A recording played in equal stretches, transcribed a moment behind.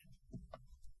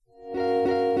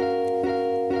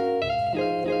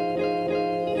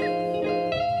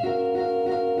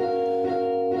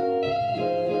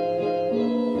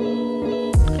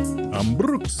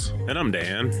Miles. And I'm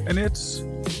Dan. And it's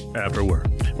After Work.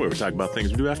 Where we talk about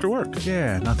things we do after work.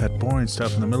 Yeah, not that boring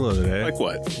stuff in the middle of the day. Like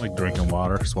what? Like drinking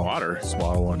water. Water?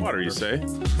 Swallowing Water, you say?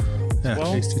 Yeah,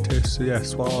 Swallow? tasty taste. Yeah,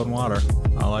 swallowing water.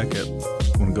 I like it.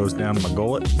 When it goes down my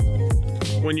gullet.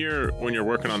 When you're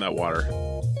working on that water,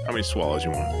 how many swallows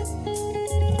you want?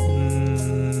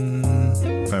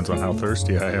 Depends on how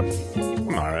thirsty I am.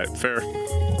 All right, fair.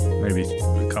 Maybe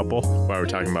a couple. Why are we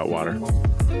talking about water?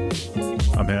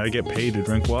 I mean, I get paid to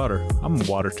drink water. I'm a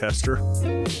water tester.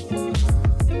 Let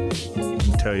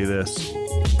me tell you this.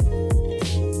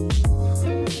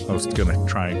 I was going to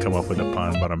try and come up with a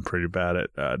pun, but I'm pretty bad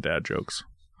at dad jokes.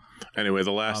 Anyway,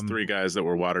 the last three guys that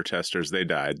were water testers, they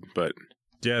died, but...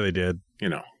 Yeah, they did.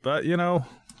 But,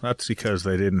 that's because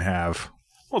they didn't have...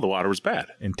 Well, the water was bad.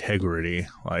 Integrity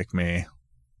like me.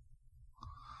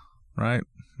 Right?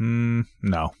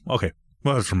 No. Okay.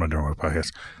 Well, that's from my Afterwork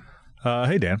podcast.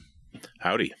 Hey, Dan.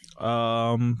 Howdy.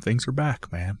 Things are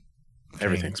back, man.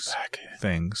 Everything's back.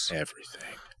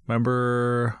 Everything.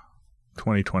 Remember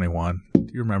 2021? Do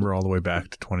you remember all the way back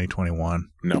to 2021?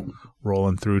 No.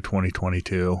 Rolling through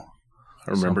 2022.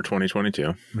 I remember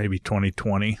 2022. Maybe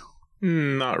 2020?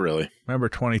 Not really. Remember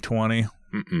 2020?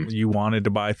 Mm-mm. You wanted to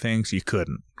buy things, you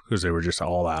couldn't because they were just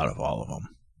all out of all of them.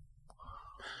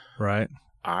 Right?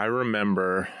 I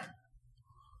remember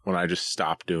when I just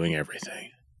stopped doing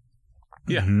everything.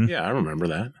 Yeah, I remember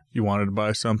that. You wanted to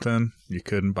buy something, you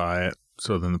couldn't buy it.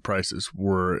 So then the prices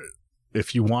were,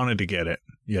 if you wanted to get it,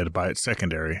 you had to buy it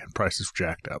secondary, and prices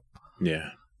jacked up. Yeah.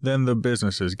 Then the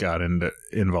businesses got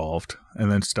involved,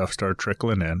 and then stuff started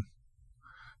trickling in.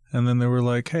 And then they were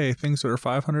like, hey, things that are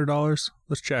 $500,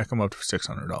 let's jack them up to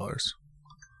 $600.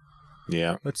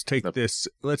 Yeah. Let's take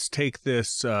this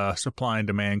supply and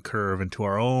demand curve into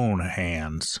our own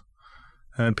hands.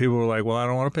 And people were like, well, I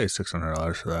don't want to pay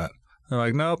 $600 for that. They're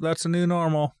like, nope, that's the new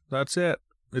normal. That's it.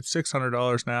 It's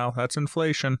 $600 now. That's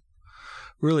inflation.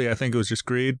 Really, I think it was just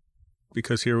greed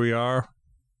because here we are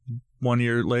 1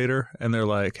 year later and they're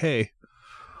like, hey,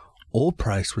 old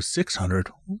price was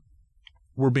 $600.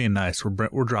 We're being nice.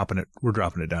 We're dropping it. We're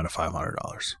dropping it down to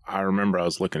 $500. I remember I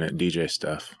was looking at DJ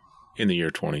stuff in the year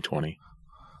 2020.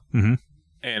 Mm-hmm.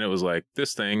 And it was like,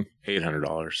 this thing,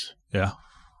 $800. Yeah.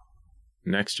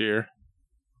 Next year,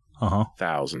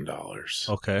 $1,000.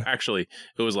 Okay. Actually,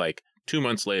 it was like 2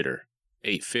 months later,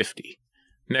 $850.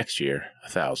 Next year,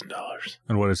 $1,000.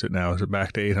 And what is it now? Is it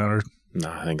back to $800? No,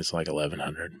 I think it's like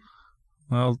 $1,100.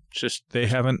 Well, they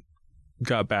haven't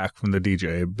got back from the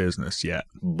DJ business yet.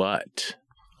 But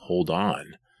hold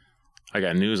on. I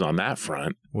got news on that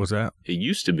front. What was that? It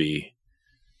used to be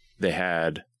they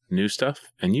had new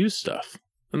stuff and used stuff.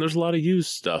 And there's a lot of used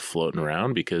stuff floating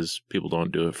around because people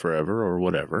don't do it forever or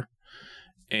whatever.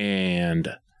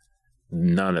 And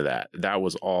none of that. That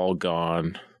was all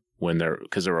gone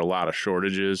because there were a lot of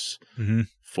shortages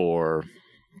for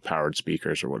powered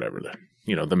speakers or whatever.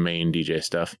 The main DJ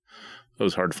stuff. It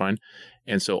was hard to find.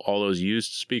 And so all those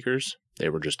used speakers, they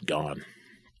were just gone.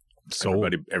 So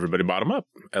everybody bought them up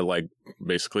at like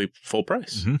basically full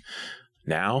price. Mm-hmm.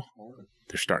 Now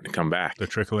they're starting to come back. They're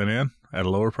trickling in at a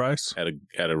lower price?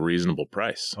 At a reasonable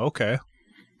price. Okay.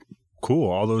 Cool.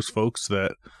 All those folks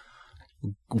that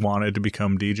wanted to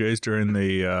become DJs during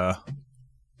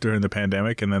the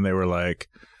pandemic, and then they were like,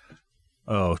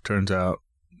 oh, turns out,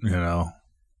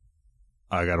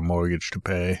 I got a mortgage to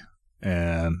pay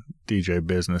and DJ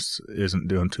business isn't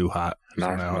doing too hot.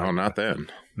 No, not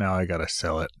then. Now I got to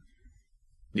sell it.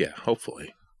 Yeah,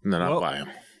 hopefully. And then I'll buy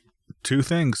them. Two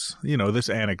things, this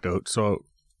anecdote. So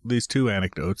these two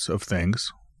anecdotes of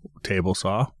things. Table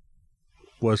saw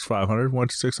was $500,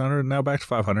 went to $600, now back to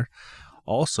 $500.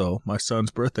 Also, my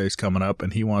son's birthday is coming up,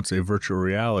 and he wants a virtual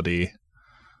reality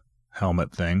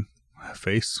helmet thing.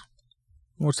 Face.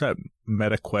 What's that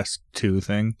Meta Quest 2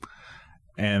 thing?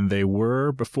 And they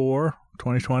were, before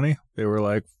 2020, they were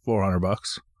like $400.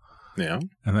 Yeah.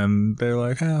 And then they're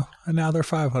like, oh, and now they're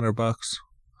 $500.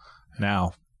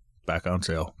 Now, back on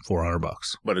sale,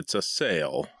 $400. But it's a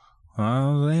sale.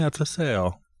 Yeah, it's a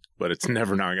sale. But it's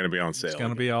never not going to be on sale. It's going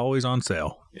to be always on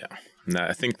sale. Yeah. And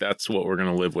I think that's what we're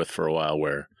going to live with for a while,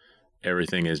 where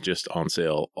everything is just on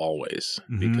sale always.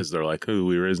 Mm-hmm. Because they're like, oh,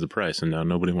 we raised the price and now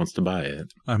nobody wants to buy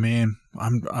it. I mean,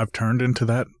 I've turned into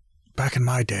that back in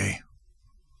my day.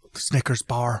 Snickers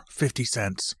bar, 50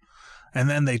 cents. And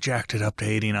then they jacked it up to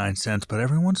 89 cents. But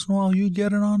every once in a while, you'd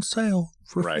get it on sale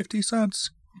for 50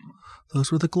 cents.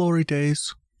 Those were the glory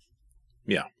days.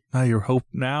 Yeah. Now your hope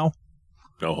now?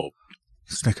 No hope.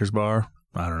 Snickers bar,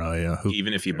 I don't know. Yeah.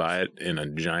 Even if you buy it in a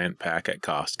giant pack at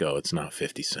Costco, it's not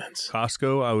 50 cents.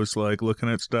 Costco, I was like looking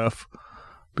at stuff,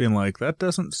 being like, that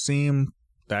doesn't seem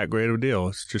that great of a deal.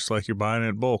 It's just like you're buying it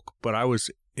in bulk. But I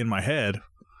was, in my head,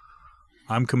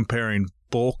 I'm comparing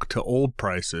bulk to old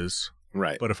prices.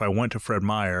 Right. But if I went to Fred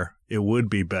Meyer, it would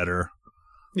be better.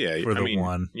 Yeah, for the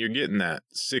one. You're getting that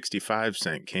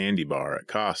 65-cent candy bar at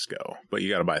Costco, but you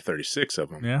got to buy 36 of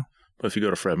them. Yeah. But if you go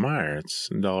to Fred Meyer, it's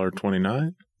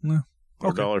 $1.29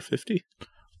 or $1.50.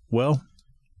 Well,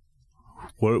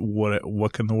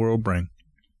 what can the world bring?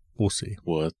 We'll see.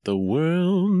 What the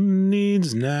world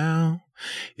needs now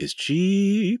is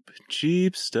cheap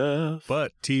stuff.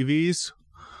 But TVs,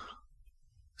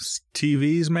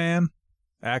 man,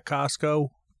 at Costco,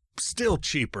 still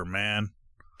cheaper, man.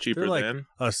 Cheaper They're like than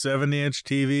a 70-inch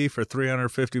TV for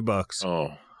 $350.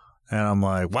 Oh, and I'm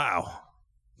like, wow.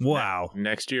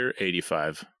 Next year,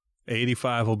 85.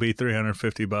 85 will be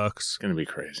 $350. It's gonna be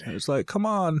crazy. It's like, come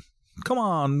on,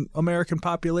 American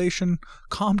population,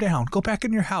 calm down. Go back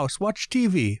in your house, watch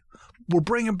TV. We're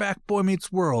bringing back Boy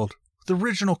Meets World, the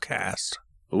original cast.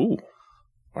 Ooh,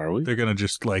 are we? They're gonna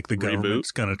just like the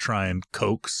government's gonna try and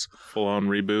coax full on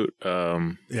reboot.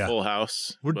 Yeah. Full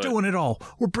House. We're doing it all.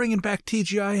 We're bringing back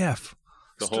TGIF.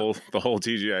 The whole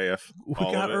TGIF. We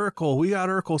got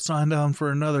Urkel signed on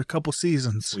for another couple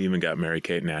seasons. We even got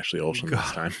Mary-Kate and Ashley Olsen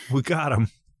this time. We got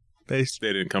them. They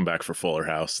didn't come back for Fuller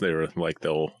House. They were like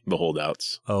the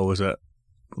holdouts. Oh, was that?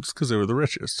 It's because they were the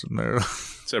richest. And they're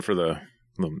except for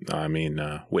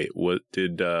wait, what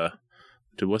did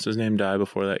what's his name die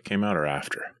before that came out or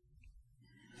after?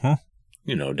 Huh?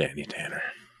 You know, Danny Tanner.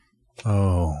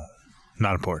 Oh,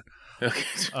 not important. Okay.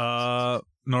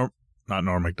 Not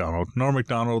Norm Macdonald. Norm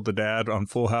Macdonald, the dad on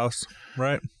Full House,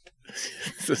 right?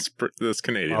 this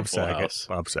Canadian Bob Full Saget. House.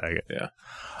 Bob Saget. Yeah.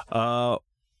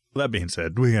 That being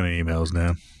said, we got any emails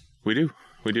now? We do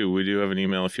have an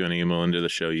email. If you want to email into the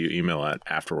show, you email at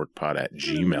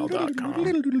afterworkpod@gmail.com.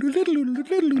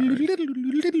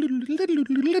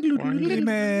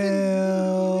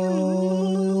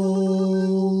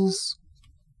 Emails.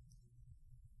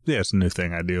 Yeah, it's a new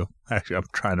thing I do. Actually, I'm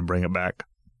trying to bring it back.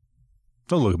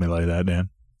 Don't look at me like that,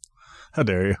 Dan. How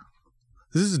dare you?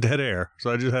 This is dead air,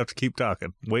 so I just have to keep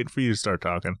talking. Waiting for you to start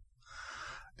talking.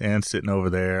 Dan's sitting over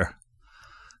there,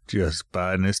 just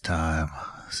biding his time,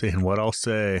 seeing what I'll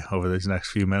say over these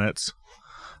next few minutes.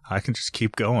 I can just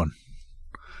keep going.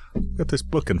 Got this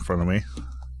book in front of me.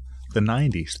 The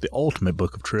 90s, the ultimate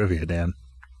book of trivia, Dan.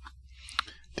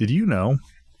 Did you know?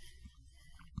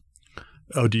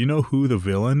 Oh, do you know who the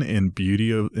villain in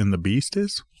Beauty and the Beast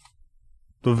is?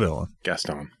 The villain.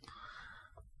 Gaston.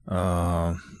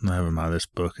 Never mind. This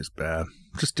book is bad.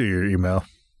 Just do your email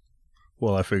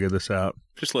while I figure this out.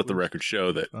 Just let the record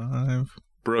show that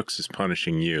Brooks is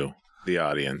punishing you, the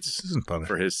audience, this isn't punishment.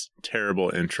 For his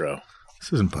terrible intro.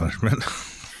 This isn't punishment.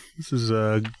 This is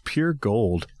pure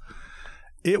gold.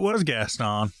 It was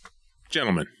Gaston.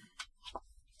 Gentlemen.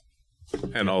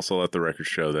 And also let the record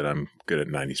show that I'm good at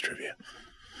 90s trivia.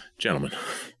 Gentlemen.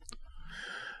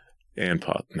 And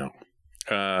pot. No.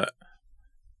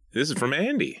 This is from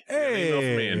Andy. Hey, email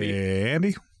from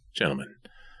Andy. Gentlemen,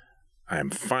 I am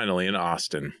finally in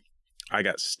Austin. I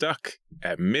got stuck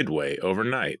at Midway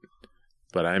overnight,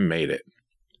 but I made it.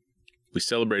 We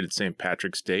celebrated St.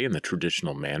 Patrick's Day in the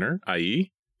traditional manner,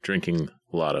 i.e., drinking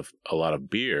a lot of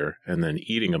beer and then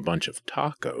eating a bunch of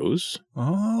tacos.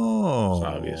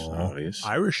 Oh, It's obvious.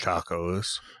 Irish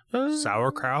tacos,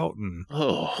 sauerkraut, and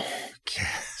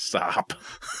Stop.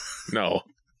 No.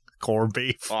 Corned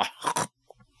beef. Oh.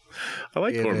 I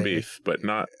like corned beef, but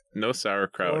no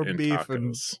sauerkraut corned in beef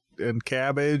tacos. And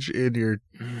cabbage in your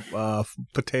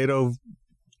potato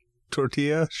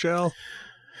tortilla shell.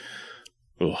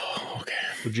 Oh, okay.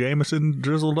 With Jameson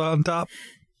drizzled on top.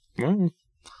 Well,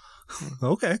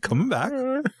 okay, coming back.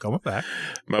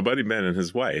 My buddy Ben and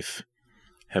his wife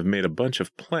have made a bunch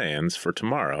of plans for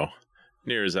tomorrow.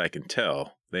 Near as I can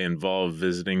tell, they involve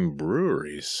visiting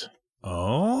breweries.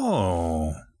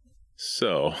 Oh.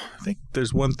 So, I think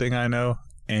there's one thing I know.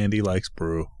 Andy likes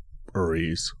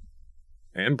breweries.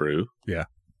 And brew. Yeah.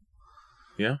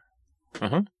 Yeah.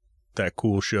 Uh-huh. That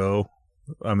cool show.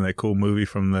 That cool movie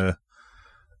from the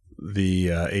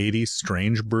 80s,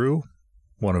 Strange Brew.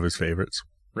 One of his favorites.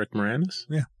 Rick Moranis?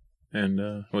 Yeah.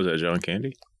 And, was that John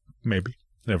Candy? Maybe.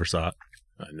 Never saw it.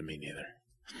 Me neither.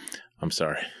 I'm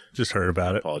sorry. Just heard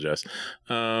about it. Apologize.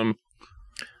 So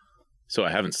I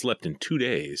haven't slept in 2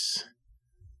 days.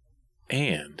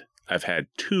 And I've had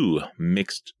 2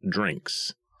 mixed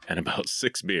drinks and about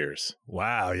 6 beers.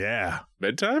 Wow, yeah.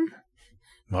 Bedtime?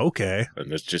 Okay.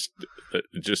 And it just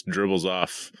dribbles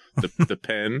off the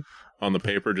pen on the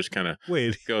paper, just kind of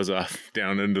goes off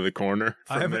down into the corner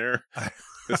from there.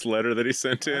 This letter that he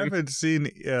sent in. I haven't seen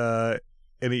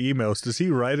any emails, does he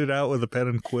write it out with a pen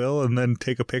and quill and then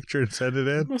take a picture and send it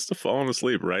I in? must have fallen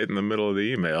asleep right in the middle of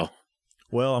the email.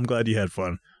 Well, I'm glad you had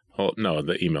fun. Oh, no,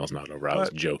 the email's not over. I was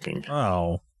joking.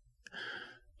 Oh.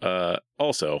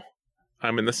 Also,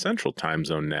 I'm in the central time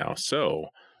zone now, so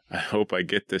I hope I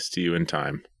get this to you in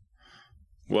time.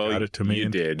 Well, got it to me. You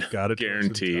did. Got it.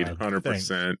 Guaranteed.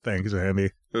 100%. Thanks,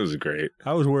 Andy. It was great.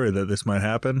 I was worried that this might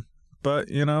happen, but,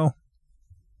 you know,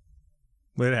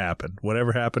 it happened.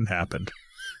 Whatever happened, happened.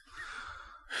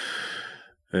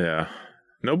 Yeah.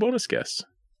 No bonus guests.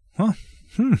 Huh.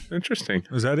 Interesting.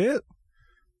 Is that it?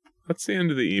 That's the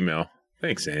end of the email.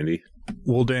 Thanks, Andy.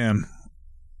 Well, Dan,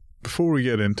 before we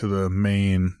get into the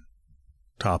main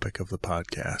topic of the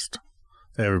podcast,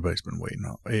 everybody's been waiting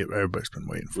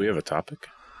for. We have a topic?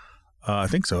 I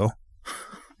think so.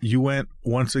 You went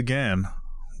once again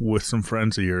with some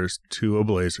friends of yours to a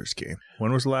Blazers game.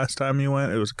 When was the last time you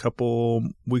went? It was a couple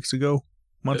weeks ago?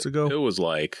 Months ago? It was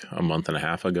like a month and a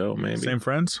half ago, maybe. Same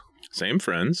friends? Same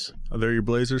friends. Are they your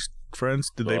Blazers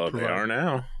friends? Did they provide? They are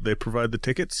now. They provide the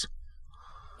tickets?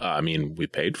 I mean, we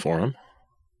paid for them.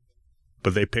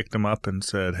 But they picked them up and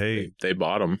said, hey. They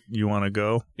bought them. You want to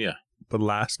go? Yeah. But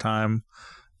last time,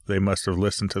 they must have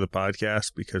listened to the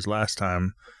podcast, because last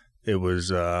time it was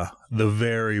the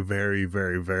very, very,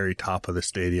 very, very top of the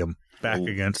stadium, back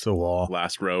against the wall.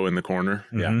 Last row in the corner.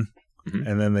 Mm-hmm. Yeah. Mm-hmm.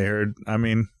 And then they heard, I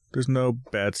mean, there's no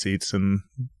bad seats in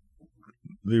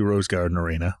the Rose Garden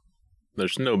Arena.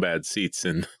 There's no bad seats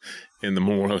in the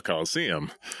Memorial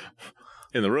Coliseum.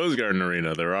 In the Rose Garden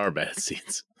Arena, there are bad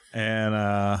seats. And,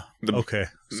 okay.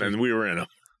 And we were in them.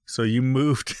 So you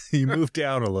moved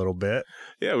down a little bit.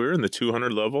 Yeah, we were in the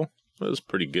 200 level. That was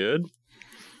pretty good.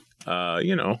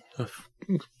 You know,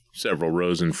 several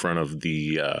rows in front of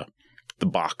the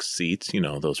box seats. You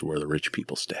know, those are where the rich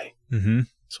people stay. Mm-hmm.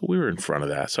 So we were in front of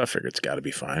that, so I figured it's got to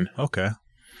be fine. Okay.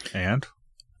 And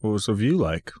what was the view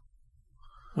like?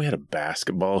 We had a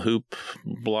basketball hoop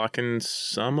blocking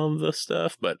some of the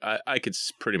stuff, but I could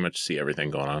pretty much see everything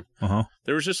going on. Uh-huh.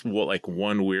 There was just like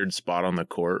one weird spot on the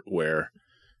court where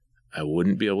I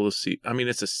wouldn't be able to see. I mean,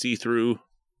 it's a see-through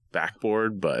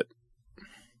backboard, but,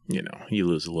 you know, you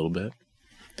lose a little bit.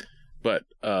 But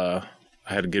I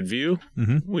had a good view.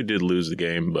 Mm-hmm. We did lose the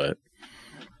game, but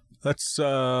that's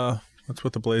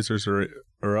what the Blazers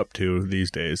are up to these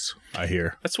days, I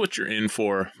hear. That's what you're in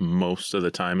for most of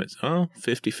the time. It's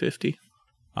 50-50.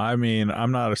 I mean,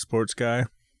 I'm not a sports guy, I'm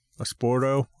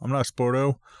not a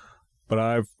sporto, but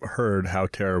I've heard how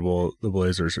terrible the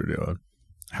Blazers are doing.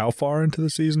 How far into the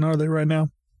season are they right now?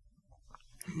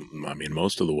 I mean,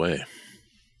 most of the way.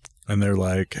 And they're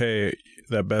like, hey,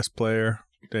 that best player,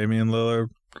 Damian Lillard,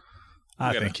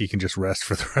 I think he can just rest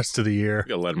for the rest of the year.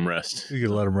 You gotta let him rest. You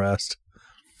can let him rest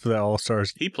for the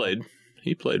All-Stars. He played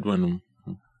when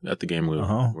at the game we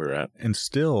were at. And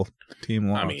still, the team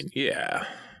lost. I mean, yeah.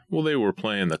 Well, they were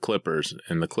playing the Clippers,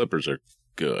 and the Clippers are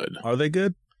good. Are they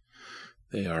good?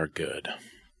 They are good.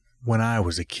 When I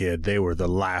was a kid, they were the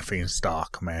laughing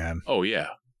stock, man. Oh, yeah.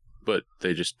 But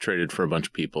they just traded for a bunch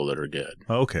of people that are good.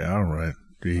 Okay, all right.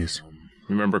 Jeez.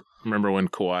 Remember when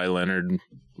Kawhi Leonard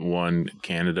won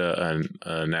Canada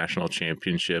a national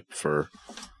championship for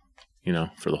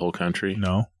the whole country?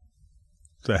 No.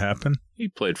 Did that happen? He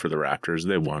played for the Raptors.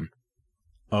 They won.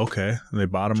 Okay. They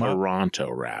bought him up? Toronto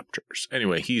Raptors.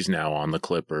 Anyway, he's now on the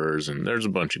Clippers, and there's a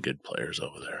bunch of good players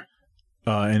over there.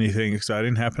 Anything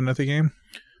exciting happen at the game?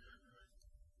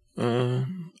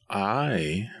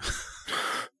 I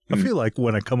feel like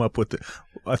when I come up with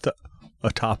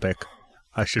a topic,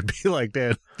 I should be like,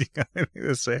 Dan, do you got anything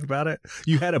to say about it?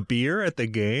 You had a beer at the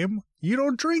game? You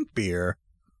don't drink beer.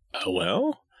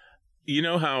 Well, you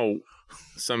know how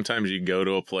sometimes you go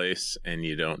to a place and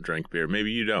you don't drink beer?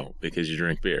 Maybe you don't because you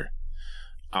drink beer.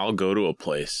 I'll go to a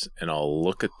place and I'll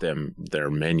look at their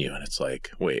menu, and it's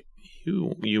like, wait,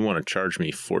 you want to charge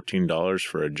me $14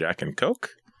 for a Jack and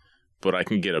Coke? But I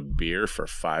can get a beer for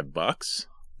 $5?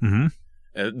 Mm-hmm.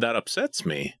 And that upsets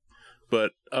me.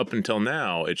 But up until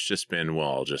now, it's just been,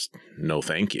 well, just no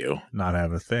thank you. Not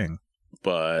have a thing.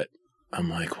 But I'm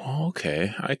like, well,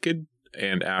 okay, I could.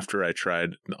 And after I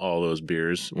tried all those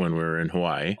beers when we were in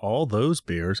Hawaii. All those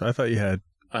beers? I thought you had.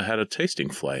 I had a tasting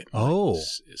flight. Oh.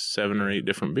 7 or 8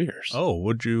 different beers. Oh,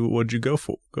 what'd you go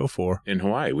for? In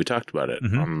Hawaii. We talked about it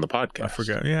on the podcast. I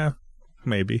forgot. Yeah,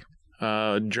 maybe.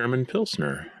 German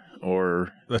Pilsner.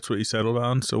 Or that's what you settled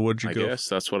on. So what'd you go? I guess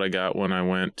that's what I got when I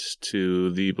went to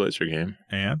the Blazer game.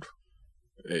 And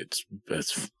it's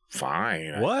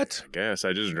fine. What? I guess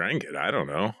I just drank it. I don't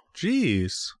know.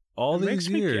 Jeez, all these makes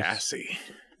years. Me gassy.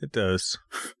 It does.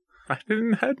 I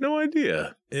had no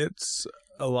idea. It's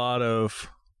a lot of,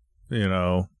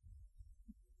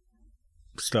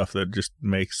 stuff that just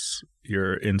makes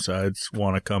your insides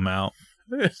want to come out.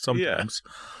 Sometimes.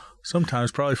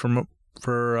 Sometimes, probably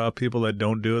for people that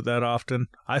don't do it that often.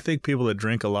 I think people that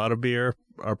drink a lot of beer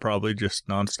are probably just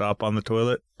nonstop on the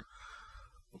toilet.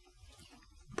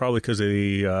 Probably because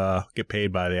they get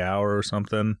paid by the hour or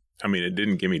something. I mean, it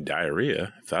didn't give me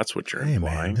diarrhea, if that's what you're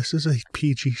implying. Man, this is a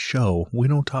PG show. We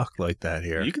don't talk like that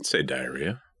here. You can say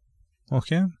diarrhea.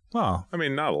 Okay. Well, I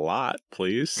mean, not a lot,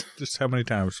 please. Just how many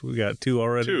times? We got 2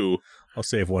 already? 2. I'll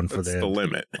save one for That's the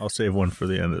limit. I'll save one for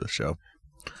the end of the show.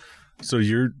 So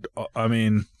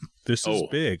this is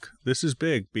big. This is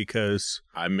big because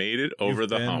I made it over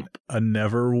the hump. A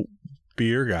never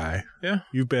beer guy. Yeah.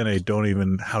 You've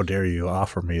been how dare you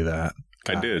offer me that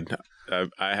guy. I did.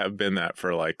 I have been that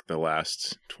for like the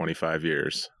last 25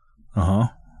 years. Uh-huh.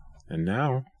 And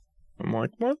now I'm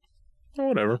like, what? Oh,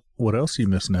 whatever. What else are you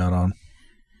missing out on?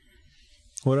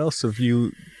 What else have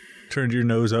you turned your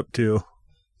nose up to?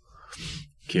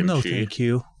 Kimchi. No, thank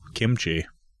you. Kimchi.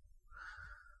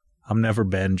 I've never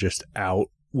been just out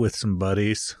with some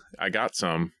buddies. I got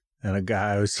some. And a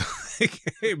guy was like,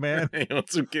 hey, man. You want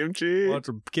some kimchi? Want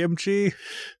some kimchi?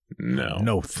 No.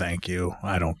 No, thank you.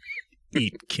 I don't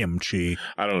eat kimchi.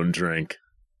 I don't drink.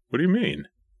 What do you mean?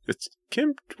 It's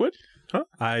what? Huh?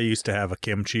 I used to have a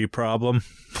kimchi problem.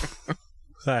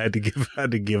 I had to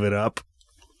give it up.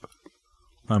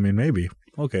 I mean, maybe.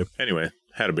 Okay. Anyway,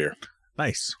 had a beer.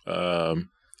 Nice.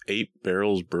 8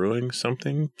 barrels brewing,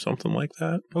 something like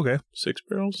that. Okay. 6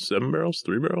 barrels, 7 barrels,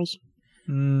 3 barrels.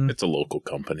 It's a local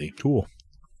company. Cool.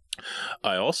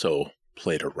 I also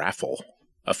played a raffle,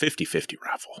 a 50-50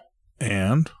 raffle.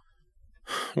 And?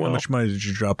 How much money did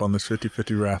you drop on this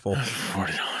 50-50 raffle?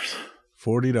 $40.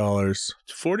 $40.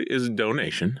 40 is a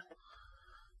donation.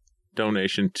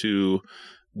 Donation to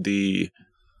the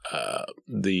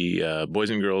Boys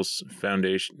and Girls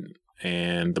Foundation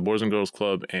and the Boys and Girls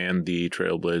Club and the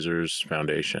Trailblazers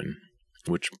Foundation,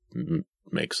 which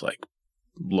makes like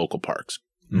local parks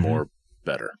more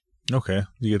better. Okay.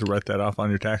 You get to write that off on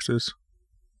your taxes?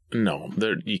 No,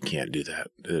 you can't do that.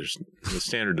 The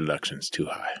standard deduction is too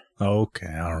high.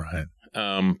 Okay, all right.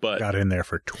 But got in there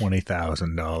for $20,000.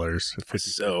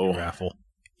 50-50 raffle.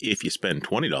 If you spend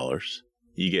 $20,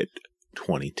 you get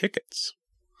 20 tickets.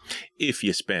 If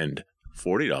you spend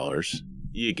 $40,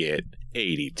 you get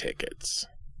 80 tickets.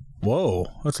 Whoa,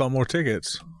 that's a lot more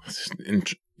tickets.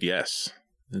 Yes.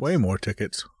 Way more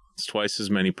tickets. It's twice as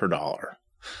many per dollar.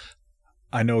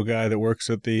 I know a guy that works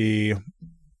at the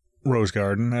Rose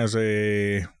Garden as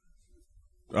I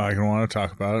don't want to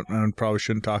talk about it, and probably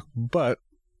shouldn't talk, but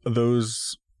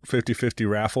those 50-50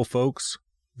 raffle folks,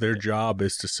 their job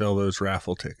is to sell those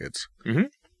raffle tickets. Mm-hmm.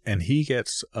 And he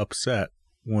gets upset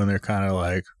when they're kind of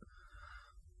like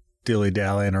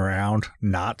dilly-dallying around,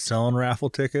 not selling raffle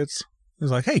tickets.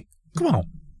 He's like, hey, come on,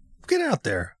 get out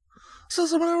there. Sell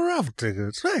some of our raffle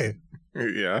tickets. Hey.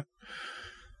 Yeah.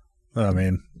 I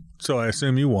mean, so I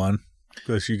assume you won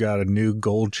because you got a new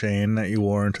gold chain that you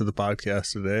wore into the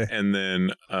podcast today. And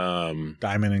then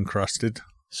diamond encrusted.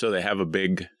 So they have a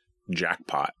big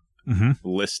jackpot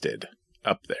listed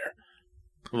up there.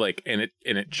 Like, and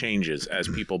it changes as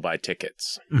people buy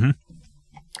tickets. Mm-hmm.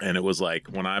 And it was like,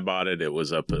 when I bought it, it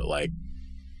was up at like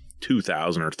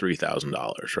 $2,000 or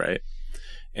 $3,000, right?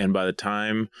 And by the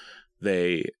time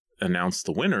they announced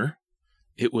the winner,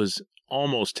 it was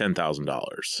almost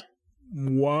 $10,000.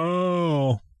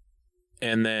 Wow.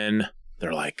 And then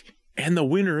they're like, and the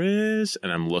winner is,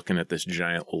 and I'm looking at this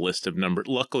giant list of numbers.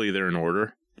 Luckily, they're in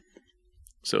order,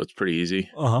 so it's pretty easy.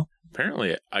 Uh-huh.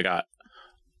 Apparently, I got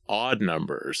odd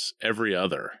numbers every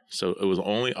other, so it was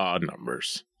only odd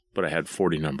numbers, but I had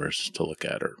 40 numbers to look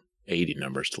at, or 80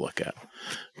 numbers to look at.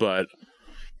 But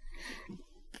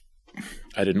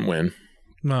I didn't win.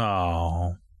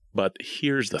 No. But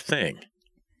here's the thing.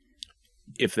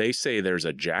 If they say there's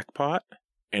a jackpot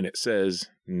and it says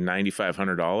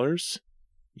 $9,500,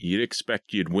 you'd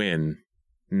expect you'd win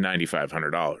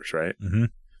 $9,500, right? Mm-hmm.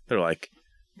 They're like,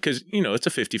 because, it's a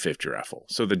 50-50 raffle.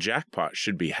 So the jackpot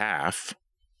should be half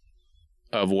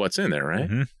of what's in there, right?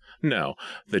 Mm-hmm. No,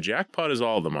 the jackpot is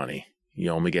all the money.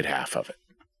 You only get half of it.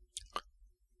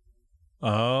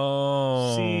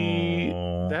 Oh. See,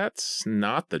 that's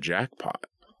not the jackpot.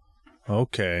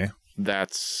 Okay.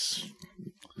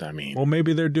 Well,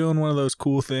 maybe they're doing one of those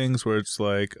cool things where it's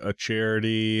like a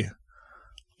charity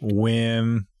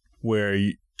win,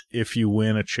 where if you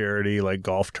win a charity like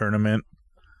golf tournament,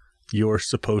 you're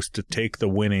supposed to take the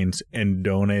winnings and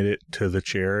donate it to the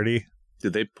charity.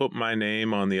 Did they put my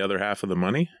name on the other half of the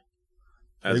money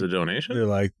as a donation? They're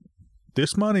like,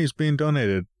 this money is being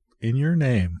donated in your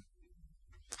name.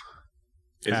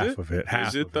 Half of it.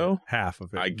 Is it though? Half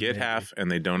of it. I get half, and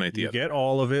they donate the other. You get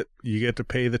all of it. You get to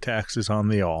pay the taxes on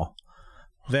the all.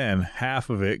 Then half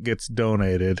of it gets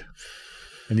donated,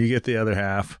 and you get the other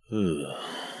half. Ugh.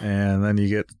 And then you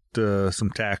get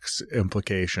some tax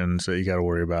implications that you got to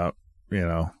worry about. You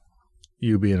know,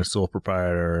 you being a sole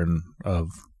proprietor and of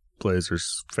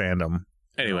Blazers fandom.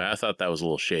 Anyway, I thought that was a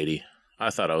little shady. I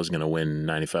thought I was going to win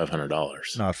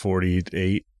 $9,500. Not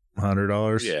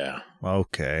 $4,800. Yeah.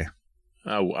 Okay.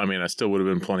 I mean, I still would have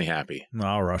been plenty happy.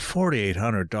 All right,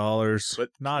 $4,800. But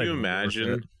not can you even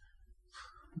imagine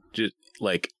just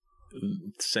like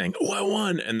saying, "Oh, I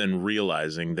won," and then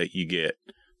realizing that you get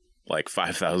like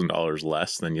 $5,000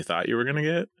 less than you thought you were going to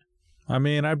get? I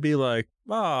mean, I'd be like,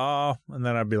 "Oh," and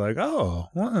then I'd be like, "Oh."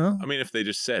 Well. I mean, if they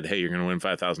just said, "Hey, you're going to win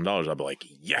 $5,000," I'd be like,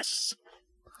 "Yes,"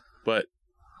 but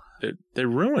they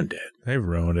ruined it. They've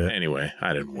ruined it. Anyway,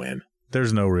 I didn't win.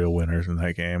 There's no real winners in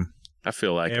that game. I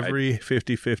feel like every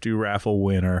 50-50 raffle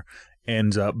winner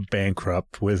ends up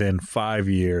bankrupt within 5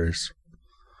 years.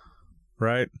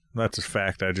 Right? That's a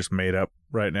fact I just made up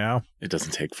right now. It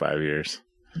doesn't take 5 years.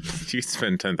 You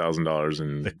spend $10,000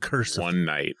 in one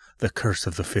night. The curse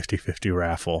of the 50-50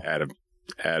 raffle. At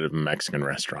a Mexican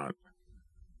restaurant.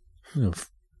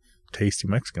 Tasty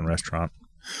Mexican restaurant.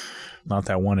 Not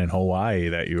that one in Hawaii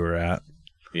that you were at.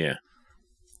 Yeah.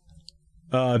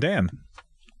 Dan.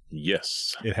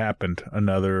 Yes. It happened.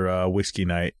 Another whiskey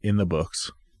night in the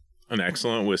books. An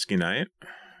excellent whiskey night.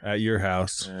 At your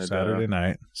house, Saturday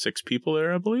night. 6 people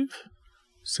there, I believe.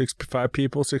 5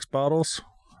 people, 6 bottles?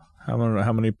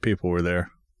 How many people were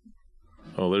there?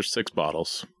 Oh, there's 6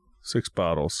 bottles. 6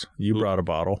 bottles. You brought a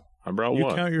bottle. I brought one.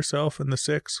 You count yourself in the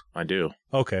 6? I do.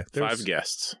 Okay. 5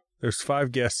 guests. There's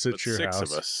 5 guests at your house.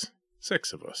 6 of us.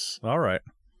 6 of us. All right.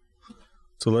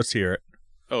 So let's hear it.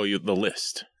 Oh, the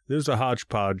list. This is a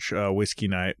hodgepodge whiskey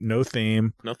night. No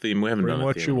theme. No theme. We haven't done a theme. Bring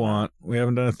what you want. We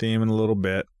haven't done a theme in a little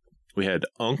bit. We had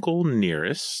Uncle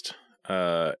Nearest,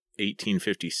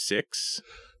 1856,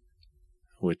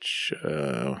 which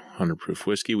 100 proof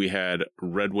whiskey. We had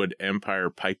Redwood Empire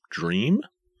Pipe Dream,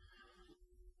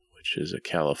 which is a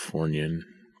California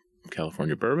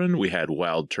bourbon. We had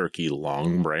Wild Turkey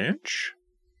Long Branch.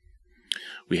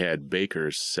 We had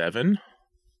Baker's 7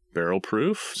 barrel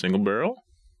proof, single barrel.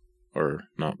 Or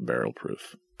not barrel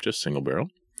proof, just single barrel.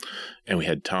 And we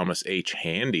had Thomas H.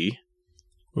 Handy.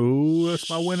 Ooh, that's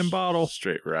my winning bottle.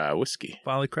 Straight rye whiskey.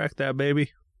 Finally cracked that,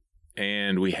 baby.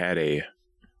 And we had a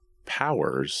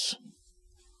Powers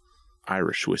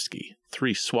Irish whiskey,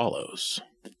 3 Swallows.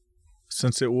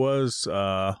 Since it was...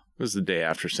 it was the day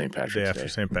after St. Patrick's Day. Day after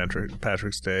St.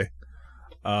 Patrick's Day.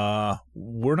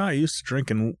 We're not used to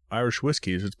drinking Irish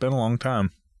whiskeys. It's been a long time.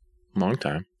 Long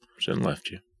time. Shouldn't left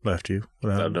you.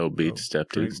 That no beat. Step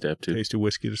 2. Tasty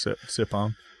whiskey to sip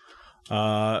on.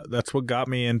 That's what got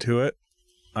me into it.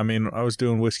 I mean, I was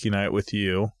doing whiskey night with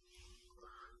you.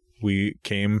 We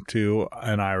came to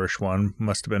an Irish one.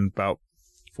 Must have been about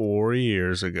 4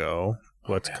 years ago.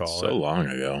 Let's call it. So long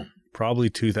ago. Probably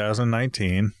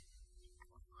 2019.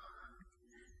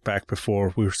 Back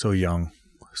before we were so young,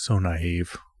 so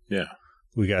naive. Yeah.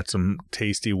 We got some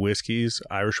tasty whiskeys,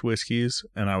 Irish whiskeys,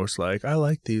 and I was like, I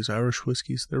like these Irish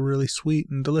whiskeys. They're really sweet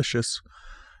and delicious.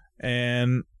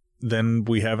 And then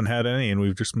we haven't had any, and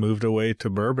we've just moved away to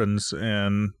bourbons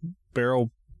and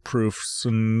barrel proofs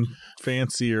and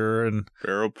fancier and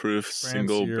barrel proof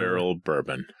single barrel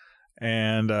bourbon.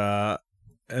 And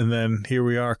then here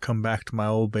we are, come back to my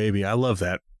old baby. I love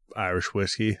that Irish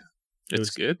whiskey.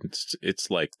 It's good.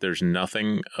 It's like there's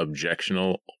nothing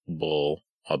objectionable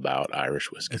about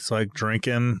Irish whiskey. It's like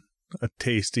drinking a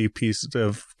tasty piece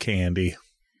of candy.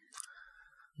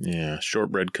 Yeah,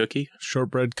 shortbread cookie.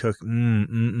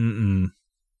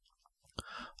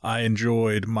 I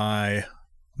enjoyed my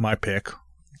pick.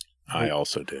 I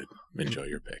also did enjoy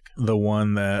your pick. The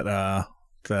one that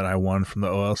I won from the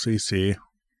OLCC.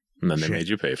 And then they made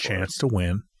you pay for chance to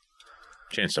win.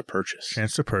 Chance to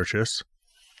purchase.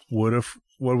 When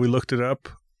we looked it up,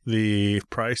 the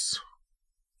price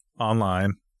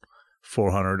online,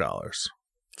 $400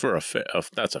 for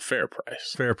that's a fair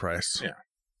price. Fair price, yeah.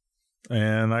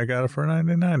 And I got it for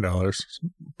 $99.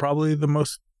 Probably one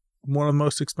of the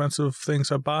most expensive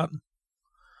things I bought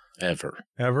ever.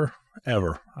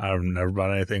 I've never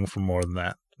bought anything for more than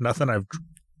that. Nothing I've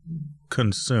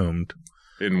consumed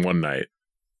in one night.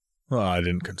 Well, I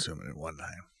didn't consume it in one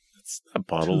night. That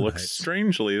bottle looks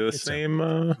strangely the same.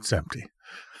 It's empty.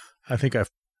 I think I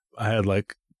had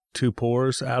like 2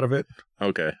 pours out of it.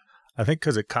 Okay. I think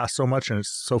because it costs so much and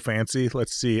it's so fancy.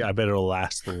 Let's see. I bet it'll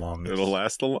last the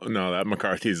longest. No, that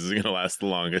McCarthy's is going to last the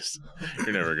longest.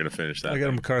 You're never going to finish that. I got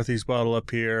a McCarthy's bottle up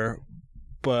here.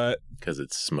 but because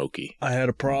it's smoky. I had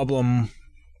a problem,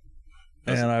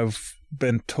 and I've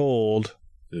been told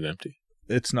Is it empty?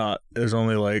 it's not. There's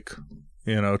only like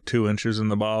 2 inches in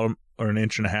the bottom, or an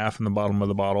inch and a half in the bottom of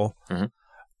the bottle. Mm-hmm.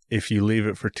 If you leave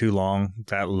it for too long,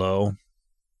 that low,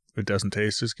 it doesn't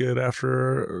taste as good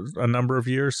after a number of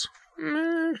years.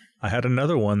 I had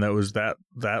another one that was that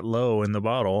low in the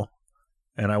bottle,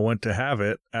 and I went to have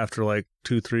it after like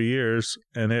 2-3 years,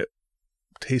 and it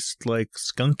tastes like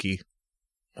skunky.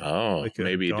 Oh, like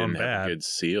maybe it didn't bad. have a good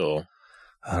seal.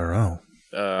 I don't know.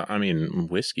 I mean,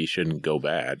 whiskey shouldn't go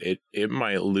bad. It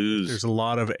might lose. There's a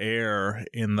lot of air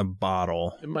in the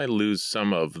bottle. It might lose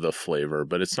some of the flavor,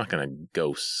 but it's not going to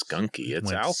go skunky.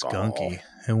 It's alcohol. Skunky.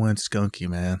 It went skunky,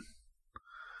 man.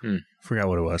 Forgot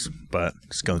what it was, but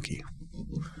skunky.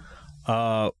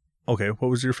 Okay, what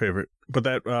was your favorite? But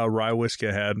that rye whiskey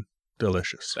I had,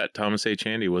 delicious. That Thomas H.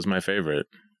 Handy was my favorite.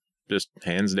 Just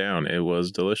hands down, it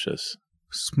was delicious.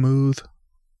 Smooth,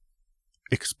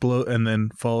 explode, and then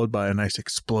followed by a nice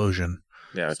explosion.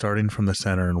 Yeah, starting from the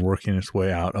center and working its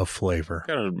way out of flavor.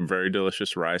 Got a very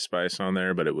delicious rye spice on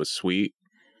there, but it was sweet.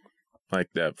 Like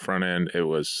that front end, it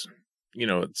was,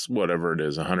 it's whatever it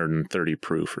is, 130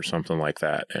 proof or something like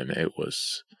that, and it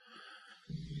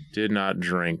did not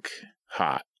drink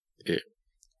hot.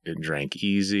 It drank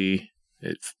easy.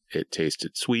 It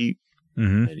tasted sweet,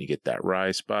 and you get that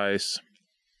rye spice.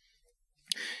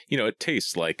 It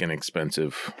tastes like an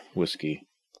expensive whiskey.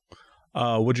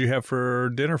 What'd you have for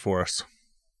dinner for us?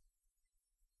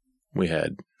 We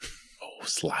had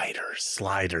sliders.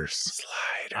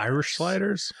 Irish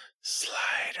sliders?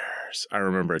 Sliders. I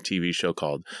remember a TV show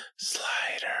called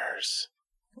Sliders.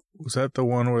 Was that the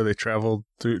one where they traveled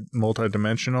through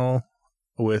multidimensional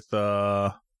with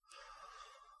that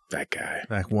guy?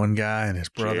 That one guy and his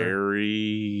brother?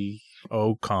 Jerry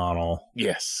O'Connell.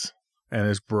 Yes. And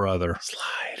his brother.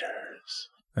 Sliders.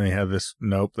 And he had this...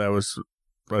 Nope, that was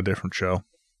a different show.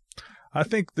 I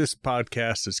think this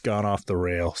podcast has gone off the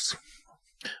rails.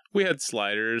 We had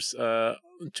sliders, 2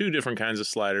 different kinds of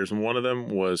sliders. And one of them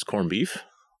was corned beef.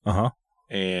 Uh-huh.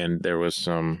 And there was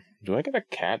some... Do I got a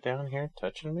cat down here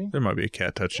touching me? There might be a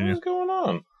cat touching you. What's going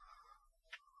on? Is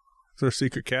there a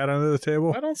secret cat under the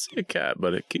table? I don't see a cat,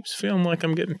 but it keeps feeling like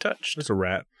I'm getting touched. There's a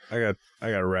rat. I got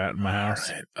a rat in my house.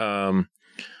 Right.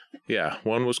 Yeah,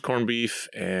 one was corned beef,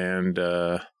 and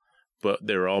but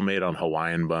they were all made on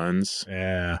Hawaiian buns.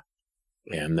 Yeah.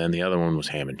 And then the other one was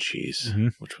ham and cheese,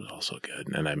 which was also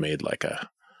good. And I made like a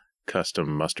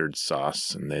custom mustard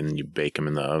sauce, and then you bake them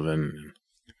in the oven.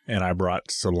 And I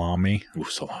brought salami. Ooh,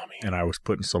 salami. And I was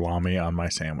putting salami on my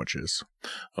sandwiches.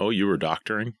 Oh, you were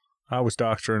doctoring? I was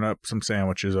doctoring up some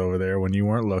sandwiches over there when you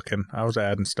weren't looking. I was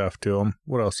adding stuff to them.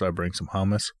 What else did I bring? Some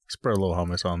hummus. Spread a little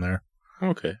hummus on there.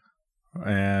 Okay.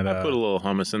 And I put a little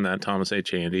hummus in that Thomas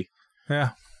H. Handy. Yeah.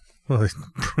 Well, it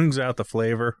brings out the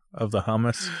flavor of the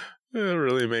hummus. It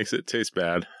really makes it taste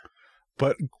bad.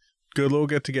 But good little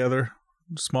get-together.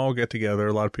 Small get-together.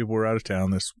 A lot of people were out of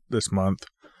town this month.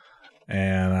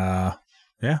 And,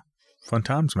 yeah. Fun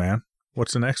times, man.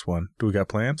 What's the next one? Do we got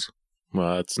plans?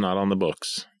 Well, it's not on the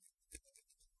books.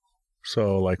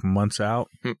 So, like months out?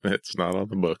 It's not on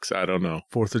the books. I don't know.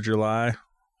 4th of July?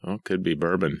 Oh, could be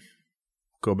bourbon.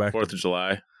 Go back 4th of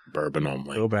July, bourbon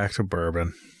only. Go back to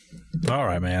bourbon. All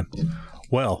right, man.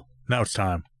 Well, now it's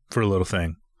time for a little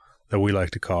thing that we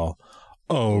like to call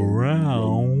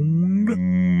Around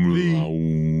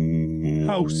the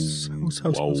House.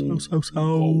 House.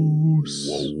 Whoa.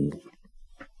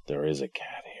 There is a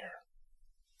cat here.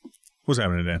 What's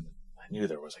happening, Dan? I knew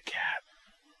there was a cat.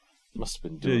 Must have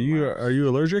been doing Are you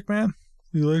allergic, man?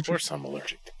 You allergic? Of course I'm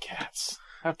allergic to cats.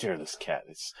 How dare this cat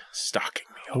is stalking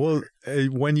me over. Well,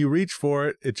 when you reach for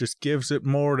it, it just gives it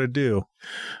more to do.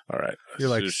 All right. You're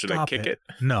like, should I kick it?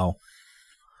 No.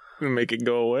 Make it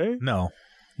go away? No.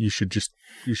 You should just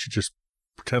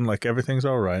pretend like everything's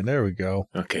all right. There we go.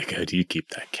 Okay, good. You keep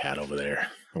that cat over there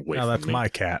away now from that's me. my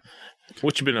cat.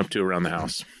 What you been up to around the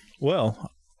house? Well,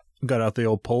 got out the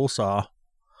old pole saw.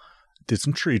 Did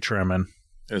some tree trimming.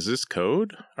 Is this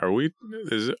code? Are you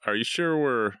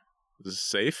sure is this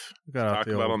safe? Got out talk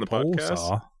the about old on the pole podcast?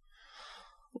 Saw.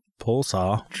 Pole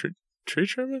saw. Tree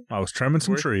trimming? I was trimming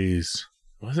some trees.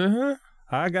 Was it?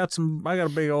 I got a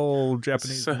big old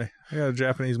Japanese. I got a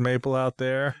Japanese maple out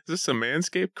there. Is this a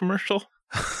Manscaped commercial?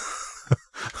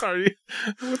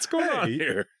 What's going on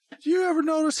here? Do you ever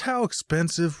notice how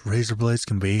expensive razor blades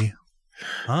can be?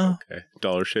 Huh? Okay.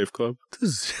 Dollar Shave Club.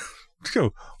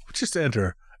 Just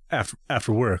enter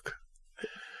Afterwork,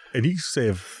 and you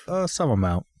save some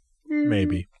amount,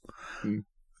 maybe.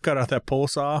 Got out that pole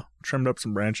saw, trimmed up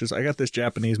some branches. I got this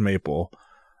Japanese maple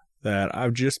that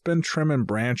I've just been trimming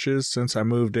branches since I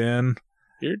moved in.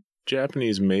 Your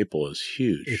Japanese maple is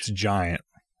huge. It's giant.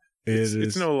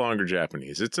 It's no longer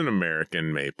Japanese. It's an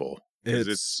American maple.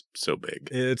 It's so big.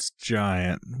 It's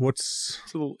giant.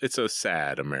 It's a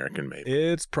sad American maple.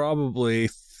 It's probably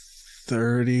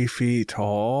 30 feet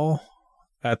tall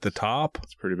at the top.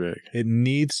 It's pretty big. It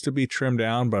needs to be trimmed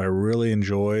down, but I really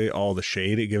enjoy all the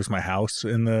shade it gives my house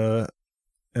in the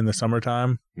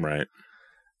summertime. Right.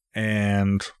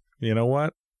 And you know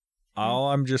what?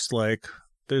 I'm just like,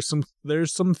 there's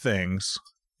some things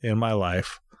in my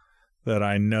life that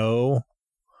I know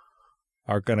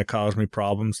are going to cause me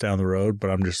problems down the road, but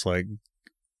I'm just like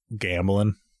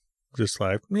gambling. Just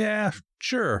like, yeah,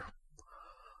 sure.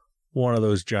 One of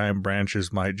those giant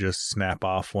branches might just snap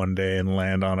off one day and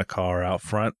land on a car out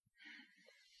front.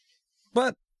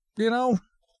 But,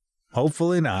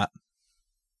 hopefully not.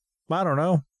 I don't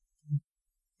know.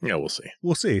 Yeah, we'll see.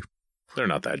 We'll see. They're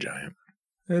not that giant.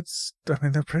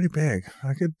 They're pretty big.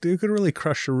 You could really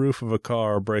crush the roof of a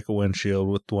car or break a windshield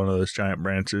with one of those giant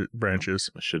branches.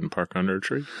 I shouldn't park under a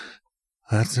tree.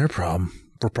 That's their problem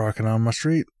for parking on my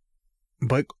street.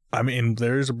 But,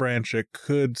 there's a branch that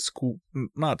could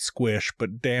not squish,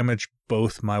 but damage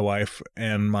both my wife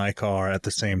and my car at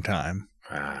the same time.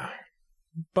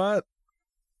 But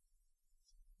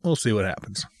we'll see what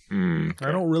happens. Okay.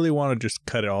 I don't really want to just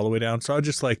cut it all the way down, so I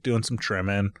just like doing some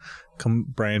trimming,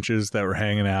 branches that were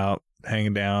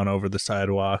hanging down over the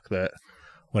sidewalk that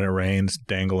when it rains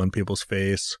dangle in people's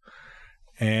face.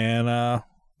 And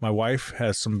my wife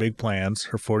has some big plans.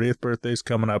 Her 40th birthday's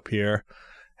coming up here,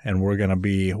 and we're going to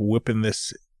be whipping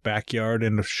this backyard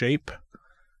into shape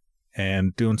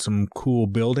and doing some cool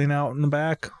building out in the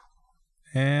back.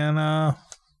 And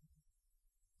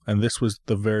this was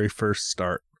the very first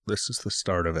start. This is the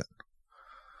start of it.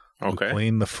 Okay. We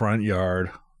cleaned the front yard,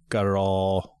 got it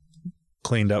all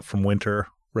cleaned up from winter,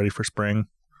 ready for spring,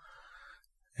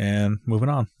 and moving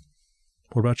on.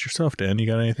 What about yourself, Dan? You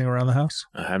got anything around the house?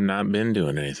 I have not been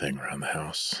doing anything around the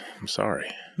house. I'm sorry.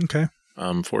 Okay.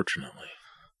 Unfortunately.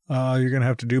 You're going to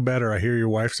have to do better. I hear your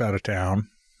wife's out of town.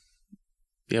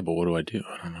 Yeah, but what do I do?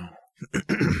 I don't know.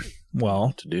 Well,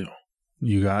 what to do.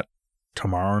 You got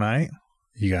tomorrow night.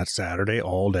 You got Saturday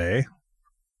all day.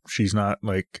 She's not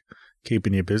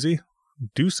keeping you busy.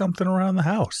 Do something around the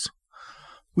house.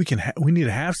 We need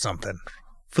to have something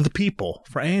for the people,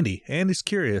 for Andy. Andy's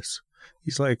curious.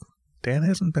 He's like, Dan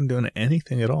hasn't been doing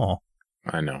anything at all.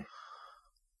 I know.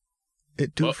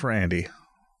 It for Andy.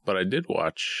 But I did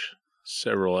watch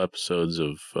several episodes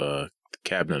of the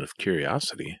Cabinet of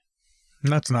Curiosity.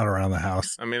 That's not around the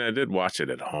house. I did watch it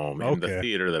at home in the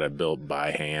theater that I built by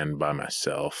hand, by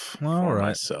myself,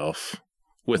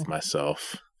 with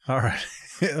myself. All right.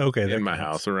 Okay. In my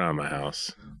house, around my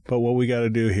house. But what we got to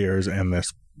do here is end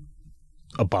this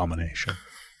abomination.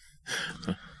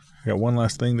 I got one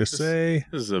last thing to say.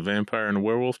 This is a vampire and a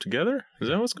werewolf together? Is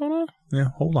that what's going on? Yeah,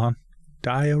 hold on.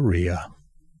 Diarrhea.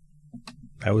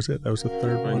 That was it. That was the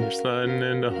third one. When you're sliding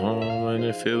into home and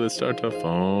you feel it start to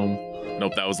foam.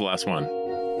 Nope, that was the last one.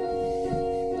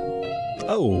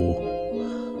 Oh.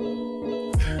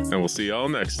 And we'll see y'all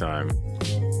next time.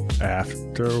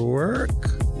 After work.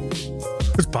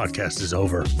 This podcast is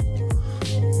over.